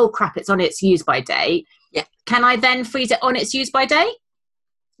you're like, oh crap, it's on its use by date. Yeah. Can I then freeze it on its use by date?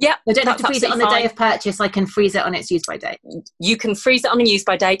 Yeah. I don't have to freeze it on the day of purchase. I can freeze it on its use by date. You can freeze it on a use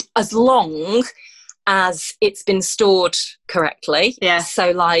by date as long as it's been stored correctly. Yeah.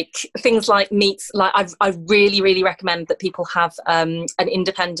 So like things like meats, like I really, really recommend that people have an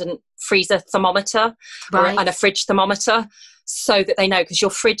independent freezer thermometer and a fridge thermometer, so that they know, because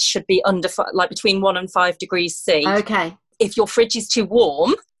your fridge should be between 1 and 5 degrees C. Okay. If your fridge is too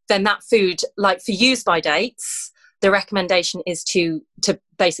warm, then that food, like for use by dates, the recommendation is to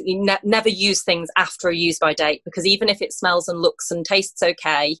basically never use things after a use by date, because even if it smells and looks and tastes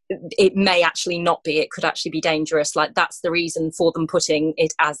okay, it may actually not be. It could actually be dangerous. Like that's the reason for them putting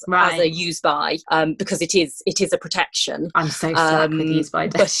it as a use by, because it is a protection. I'm so stuck with use by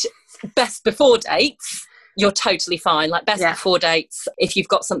date. But best before dates, you're totally fine. Like best before dates, if you've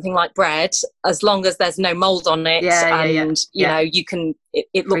got something like bread, as long as there's no mold on it, you know, you can,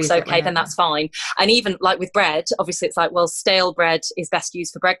 it looks okay, then that's fine. And even like with bread, obviously it's like, well, stale bread is best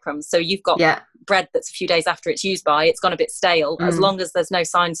used for breadcrumbs. So you've got bread that's a few days after it's used by, it's gone a bit stale. As long as there's no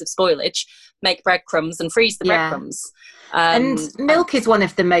signs of spoilage, make breadcrumbs and freeze the breadcrumbs. And milk is one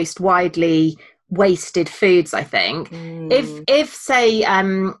of the most widely wasted foods, I think. If say,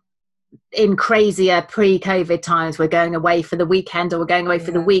 in crazier pre-COVID times, we're going away for the weekend or we're going away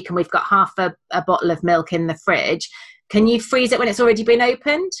for the week and we've got half a bottle of milk in the fridge, can you freeze it when it's already been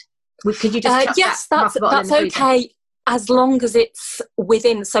opened? Could you just yes, that's okay, as long as it's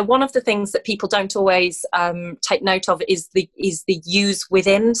within. So one of the things that people don't always take note of is the use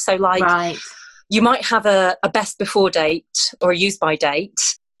within. So like you might have a best before date or a use by date,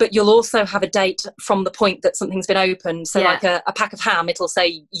 but you'll also have a date from the point that something's been opened. So like a pack of ham, it'll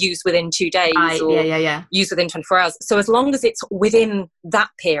say use within 2 days or use within 24 hours. So as long as it's within that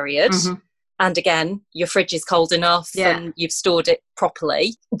period, and again, your fridge is cold enough and you've stored it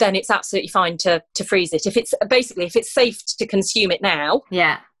properly, then it's absolutely fine to freeze it. If it's safe to consume it now,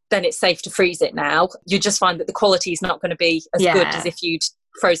 then it's safe to freeze it now. You just find that the quality is not going to be as good as if you'd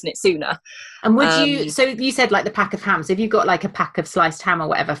frozen it sooner. And would you, so you said like the pack of ham, so if you've got like a pack of sliced ham or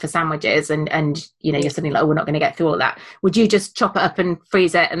whatever for sandwiches and you know you're suddenly like, oh, we're not going to get through all that, would you just chop it up and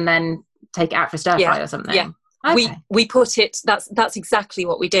freeze it and then take it out for stir fry or something? Okay. We put it, that's exactly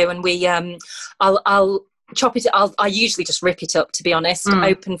what we do. And we I'll chop it, I usually just rip it up, to be honest,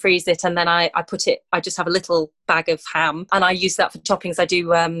 open freeze it, and then I just have a little bag of ham and I use that for toppings. I do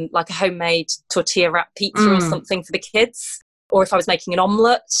like a homemade tortilla wrap pizza or something for the kids. Or if I was making an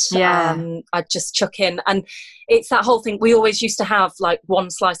omelette, I'd just chuck in. And it's that whole thing. We always used to have like one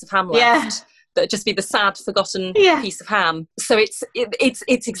slice of ham left. That'd just be the sad, forgotten piece of ham. So it's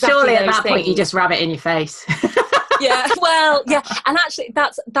exactly. Surely at that point you just ram it in your face. And actually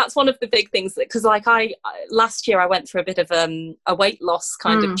that's one of the big things, because like last year I went through a bit of a weight loss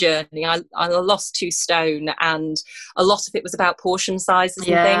kind of journey. I lost 2 stone, and a lot of it was about portion sizes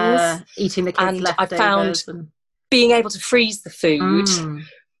and things, eating the kids' leftovers. I found being able to freeze the food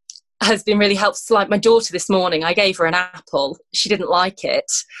has been really helpful. Like my daughter this morning, I gave her an apple. She didn't like it.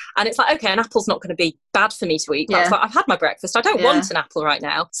 And it's like, okay, an apple's not going to be bad for me to eat. But I was like, I've had my breakfast. I don't want an apple right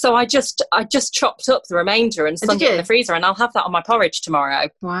now. So I just chopped up the remainder and stuck it in the freezer, and I'll have that on my porridge tomorrow.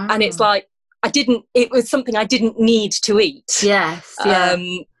 Wow. And it's like, it was something I didn't need to eat. Yes. Yeah.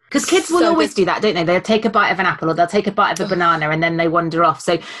 Because kids will always do that, don't they? They'll take a bite of an apple or they'll take a bite of a banana and then they wander off.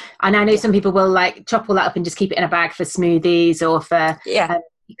 So, and I know some people will like chop all that up and just keep it in a bag for smoothies or for,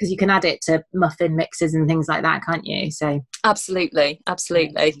 because you can add it to muffin mixes and things like that, can't you? So absolutely.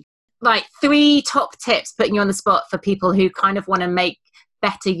 Like 3 top tips, putting you on the spot, for people who kind of want to make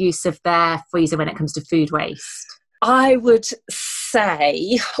better use of their freezer when it comes to food waste. I would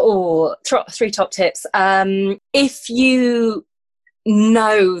say, 3 top tips. If you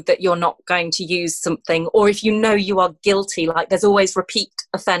know that you're not going to use something, or if you know you are guilty, like there's always repeat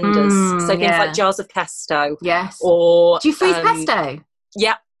offenders, so things like jars of pesto. Or do you freeze pesto?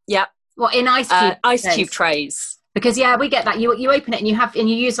 What, in ice cube trays? Because we get that, you open it and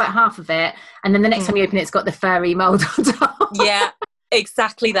you use like half of it, and then the next time you open it, it's got the furry mold on top.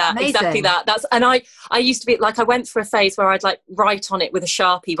 Exactly that. Amazing. Exactly that. And I used to be like, I went through a phase where I'd like write on it with a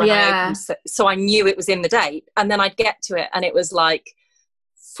Sharpie when I opened, so I knew it was in the date, and then I'd get to it and it was like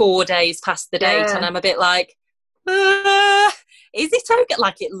 4 days past the date, and I'm a bit like, is it okay?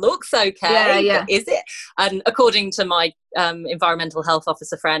 Like, it looks okay, but is it? And according to my environmental health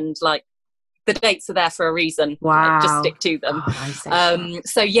officer friend, like, the dates are there for a reason. Wow. Like, just stick to them.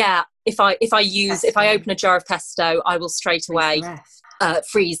 If I open a jar of pesto, I will straight away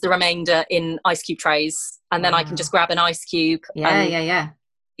freeze the remainder in ice cube trays, and then I can just grab an ice cube and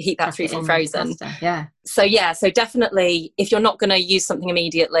heat that through from frozen. So definitely, if you're not going to use something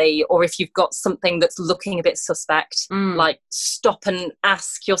immediately, or if you've got something that's looking a bit suspect, like stop and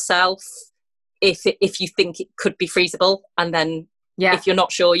ask yourself if you think it could be freezable, and then if you're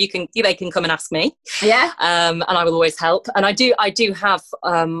not sure, they can come and ask me. And I will always help. And I do have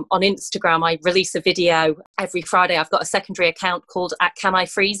on Instagram, I release a video every Friday. I've got a secondary account called @Can I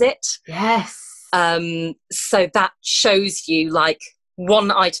Freeze It? So that shows you like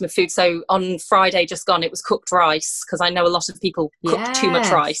one item of food. So on Friday just gone, it was cooked rice, because I know a lot of people cook too much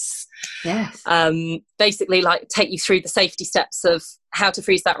rice. Basically, like, take you through the safety steps of how to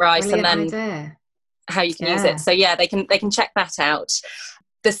freeze that rice. Brilliant and then how you can use it. So they can check that out.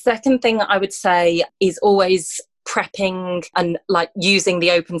 The second thing that I would say is always prepping and like using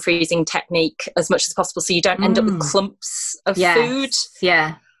the open freezing technique as much as possible, so you don't end up with clumps of food.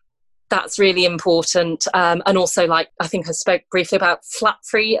 That's really important. And also, like, I think I spoke briefly about flat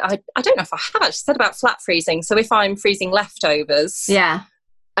freeze. I don't know if I have actually said about flat freezing. So if I'm freezing leftovers,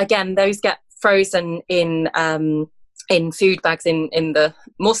 again, those get frozen in food bags, in the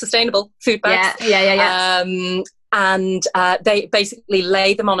more sustainable food bags. And they basically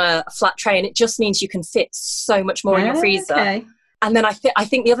lay them on a flat tray, and it just means you can fit so much more in your freezer. And then I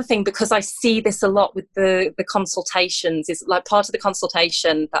think the other thing, because I see this a lot with the consultations, is like part of the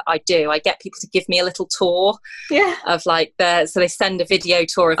consultation that I do, I get people to give me a little tour of like so they send a video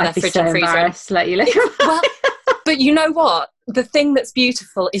tour of their fridge and freezer. To let you look. Well, but you know what? The thing that's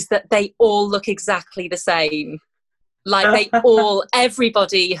beautiful is that they all look exactly the same. Like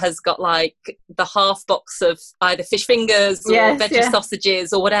everybody has got like the half box of either fish fingers or veggie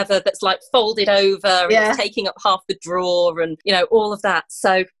sausages or whatever that's like folded over and it's taking up half the drawer, and all of that.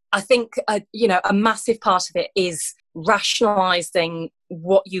 So I think a massive part of it is rationalizing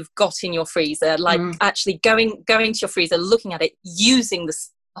what you've got in your freezer, like actually going to your freezer, looking at it, using the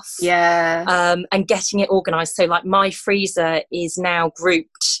stuff, and getting it organized. So like my freezer is now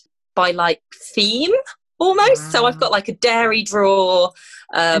grouped by like theme. Almost. So I've got like a dairy drawer.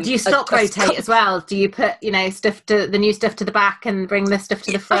 And do you stock rotate as well? Do you put, stuff to the new stuff to the back and bring the stuff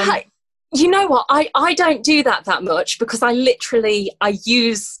to the front? You know what? I don't do that much, because I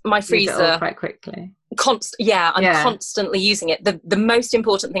use my freezer use it all quite quickly. I'm constantly using it. The most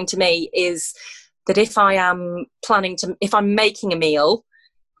important thing to me is that if I'm making a meal,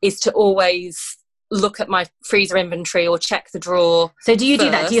 is to always look at my freezer inventory or check the drawer. So do you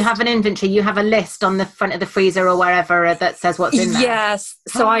do that? Do you have an inventory? You have a list on the front of the freezer or wherever that says what's in there? Yes.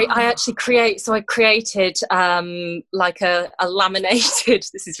 So I actually created like a laminated,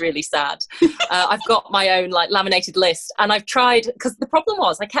 this is really sad. I've got my own like laminated list, and I've tried, because the problem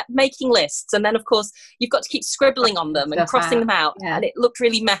was I kept making lists, and then of course you've got to keep scribbling on them and crossing them out, and it looked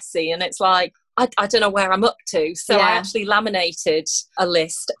really messy, and it's like, I don't know where I'm up to. So I actually laminated a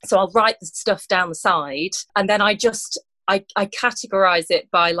list. So I'll write the stuff down the side, and then I categorize it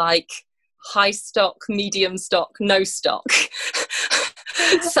by like high stock, medium stock, no stock.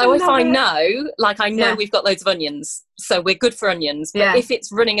 So if I know we've got loads of onions, so we're good for onions. But if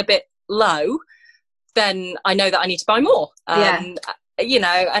it's running a bit low, then I know that I need to buy more. And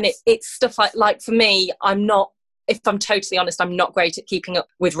it's stuff like for me, if I'm totally honest, I'm not great at keeping up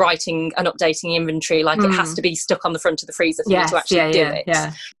with writing and updating inventory. Like it has to be stuck on the front of the freezer for me to actually do it.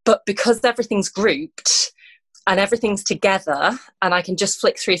 Yeah. But because everything's grouped and everything's together, and I can just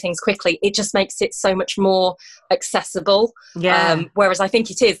flick through things quickly, it just makes it so much more accessible. Whereas I think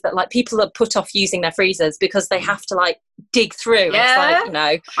it is that like people are put off using their freezers because they have to like dig through. It's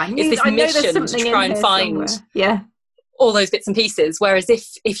like, it's this mission to try and find all those bits and pieces. Whereas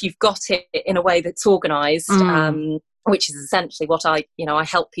if you've got it in a way that's organised, which is essentially what I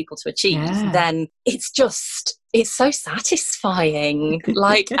help people to achieve, then it's so satisfying.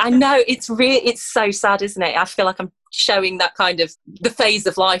 Like, I know it's so sad, isn't it? I feel like I'm showing that kind of the phase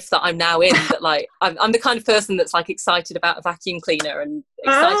of life that I'm now in, that like I'm the kind of person that's like excited about a vacuum cleaner and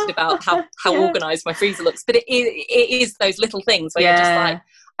excited about how organised my freezer looks. But it is those little things where you're just like,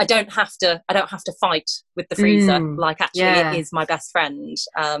 I don't have to fight with the freezer. Like, actually, it is my best friend.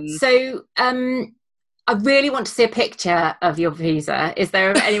 I really want to see a picture of your freezer. Is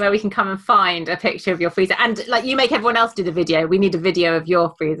there anywhere we can come and find a picture of your freezer? And like, you make everyone else do the video. We need a video of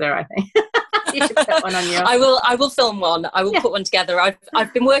your freezer, I think. You should put one on your... I will film one. I will put one together.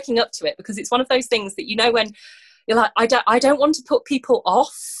 I've been working up to it, because it's one of those things that, when you're like, I don't want to put people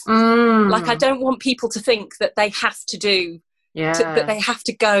off. Like, I don't want people to think that they have to do that they have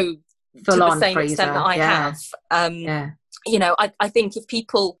to go full to on the same freezer. extent that I have. I think if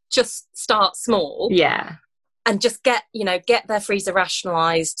people just start small, and just get their freezer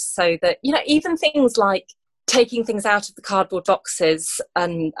rationalized, so that even things like taking things out of the cardboard boxes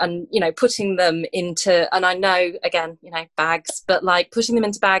and putting them into, and I know, again, bags, but like putting them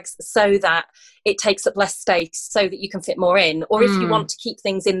into bags so that it takes up less space so that you can fit more in. Or if you want to keep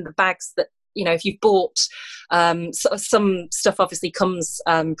things in the bags that, if you've bought, some stuff obviously comes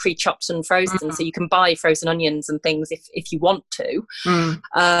pre-chopped and frozen, so you can buy frozen onions and things if you want to.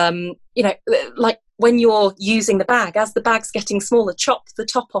 Like when you're using the bag, as the bag's getting smaller, chop the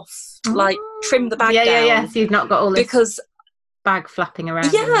top off, like trim the bag down. Yeah, so you've not got all this because bag flapping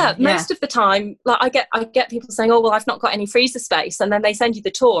around. Most of the time, like I get people saying, oh, well, I've not got any freezer space, and then they send you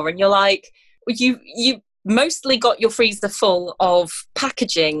the tour and you're like, well, you mostly got your freezer full of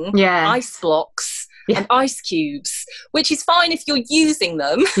packaging, ice blocks and ice cubes, which is fine if you're using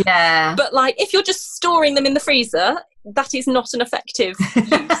them. But like if you're just storing them in the freezer, that is not an effective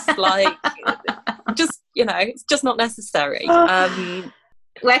use. Like just it's just not necessary.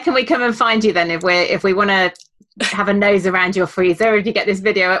 Where can we come and find you then if we want to have a nose around your freezer? If you get this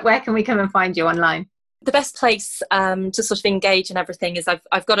video, where can we come and find you online? The best place to sort of engage and everything is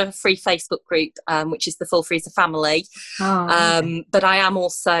I've got a free Facebook group, which is the Full Freezer Family. But I'm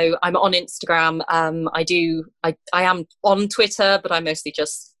on Instagram. I am on Twitter, but I mostly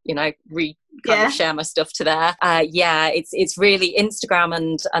just share my stuff to there. It's really Instagram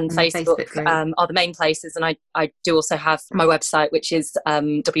and Facebook are the main places, and I do also have my website, which is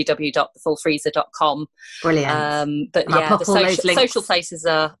www.thefullfreezer.com. Brilliant. But the social places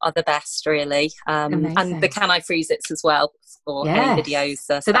are the best, really. And the Can I Freeze It's as well for any videos.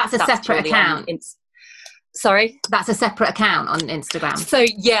 So that's a separate account. Sorry? That's a separate account on Instagram. So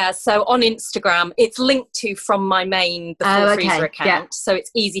on Instagram, it's linked to from my main The Full Freezer account, so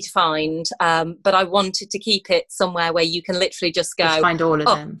it's easy to find. But I wanted to keep it somewhere where you can literally just go, find all of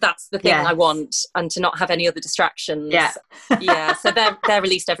them. That's the thing I want, and to not have any other distractions. So they're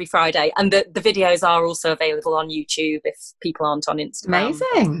released every Friday, and the videos are also available on YouTube if people aren't on Instagram.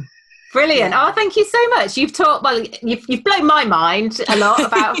 Amazing. Brilliant. Oh, thank you so much. You've blown my mind a lot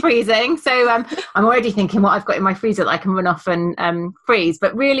about freezing. So I'm already thinking what I've got in my freezer that I can run off and freeze,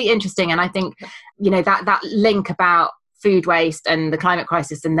 but really interesting. And I think, that link about food waste and the climate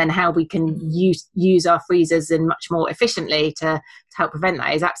crisis, and then how we can use our freezers and much more efficiently to help prevent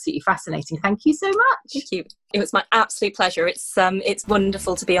that is absolutely fascinating. Thank you so much. Thank you. It was my absolute pleasure. It's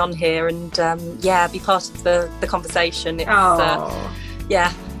wonderful to be on here and be part of the conversation. It's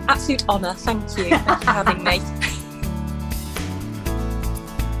absolute honour. Thank you. Thank you for having me.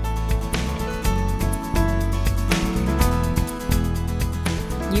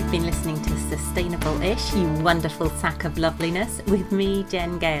 You've been listening to Sustainable-ish, you wonderful sack of loveliness, with me,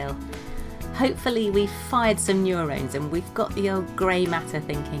 Jen Gale. Hopefully we've fired some neurons and we've got the old grey matter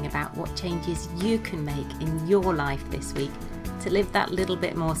thinking about what changes you can make in your life this week to live that little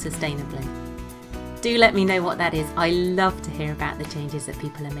bit more sustainably. Do let me know what that is. I love to hear about the changes that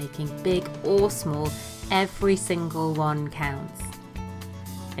people are making, big or small. Every single one counts.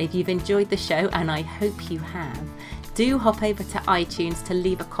 If you've enjoyed the show, and I hope you have, do hop over to iTunes to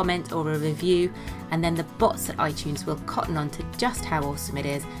leave a comment or a review, and then the bots at iTunes will cotton on to just how awesome it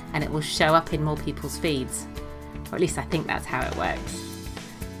is, and it will show up in more people's feeds. Or at least I think that's how it works.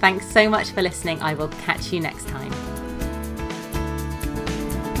 Thanks so much for listening. I will catch you next time.